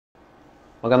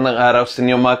Magandang araw sa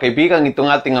inyo mga kaibigan. Itong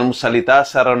ating almusalita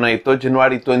sa araw na ito,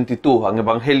 January 22. Ang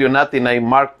ebanghelyo natin ay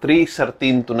Mark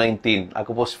 3:13-19.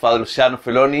 Ako po si Father Luciano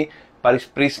Feloni, Parish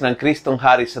Priest ng Kristong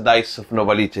Hari sa Diocese of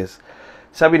Novaliches.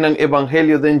 Sabi ng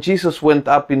ebanghelyo, then Jesus went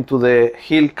up into the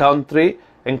hill country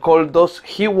and called those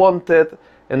he wanted,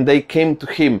 and they came to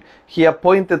him. He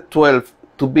appointed 12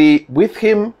 to be with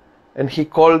him, and he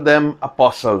called them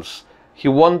apostles. He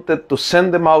wanted to send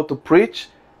them out to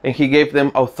preach, and he gave them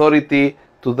authority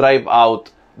to drive out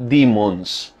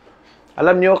demons.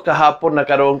 Alam nyo, kahapon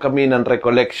nakaroon kami ng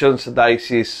recollection sa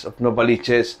Diocese of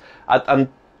Novaliches, at ang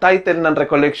title ng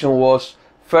recollection was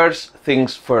First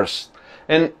Things First.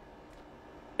 And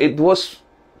it was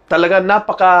talaga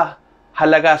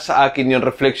napakahalaga sa akin yung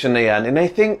reflection na yan. And I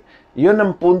think yun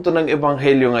ang punto ng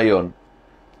ebanghelyo ngayon.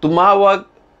 Tumawag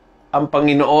ang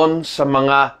Panginoon sa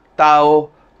mga tao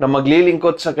na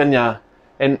maglilingkod sa Kanya,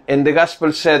 and the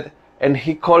Gospel said, and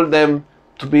He called them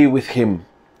to be with Him.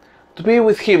 To be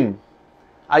with Him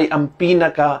ay ang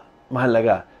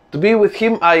pinaka-mahalaga. To be with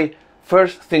Him ay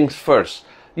first things first.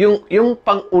 Yung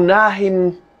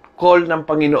pangunahin call ng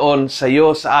Panginoon sa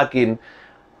iyo, sa akin,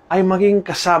 ay maging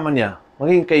kasama niya,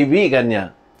 maging kaibigan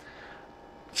niya.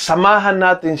 Samahan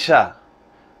natin siya.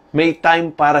 May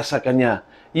time para sa Kanya.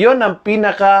 Yon ang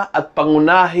pinaka at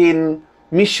pangunahin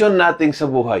mission natin sa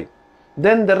buhay.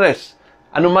 Then the rest,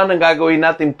 ano man ang gagawin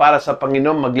natin para sa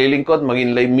Panginoon, maglilingkod,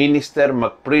 maging lay minister,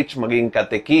 mag-preach, maging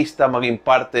katekista, maging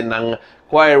parte ng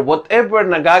choir, whatever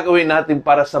na gagawin natin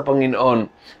para sa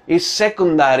Panginoon is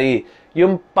secondary.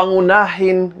 Yung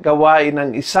pangunahin gawain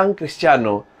ng isang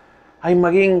Kristiyano ay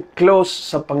maging close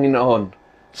sa Panginoon,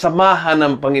 samahan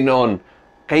ng Panginoon,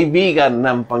 kaibigan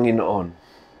ng Panginoon.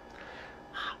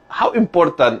 How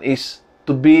important is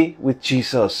to be with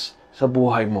Jesus sa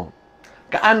buhay mo?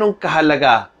 Kaanong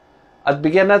kahalaga? At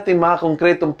bigyan natin mga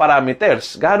konkretong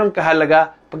parameters. Gaanong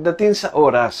kahalaga pagdating sa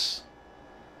oras?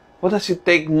 What does it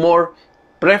take more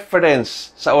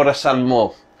preference sa orasan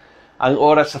mo? Ang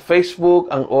oras sa Facebook,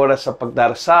 ang oras sa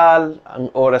pagdarasal, ang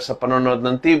oras sa panonood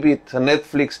ng TV, sa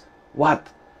Netflix, what?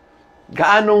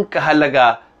 Gaanong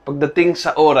kahalaga pagdating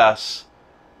sa oras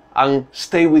ang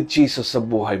stay with Jesus sa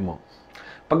buhay mo?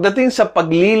 Pagdating sa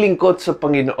paglilingkod sa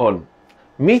Panginoon,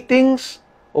 meetings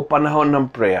o panahon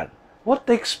ng prayer, what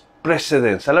takes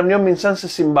precedence? Alam niyo, minsan sa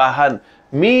simbahan,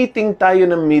 meeting tayo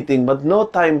ng meeting, but no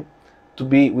time to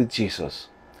be with Jesus.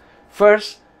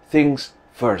 First things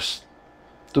first.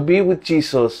 To be with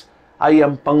Jesus ay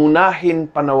ang pangunahin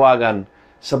panawagan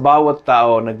sa bawat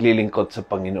tao naglilingkod sa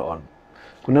Panginoon.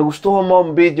 Kung nagustuhan mo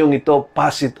ang video ito,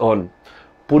 pass it on.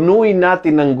 Punuin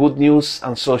natin ng good news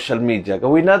ang social media.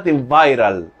 Gawin natin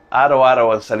viral,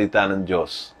 araw-araw ang salita ng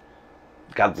Diyos.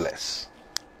 God bless.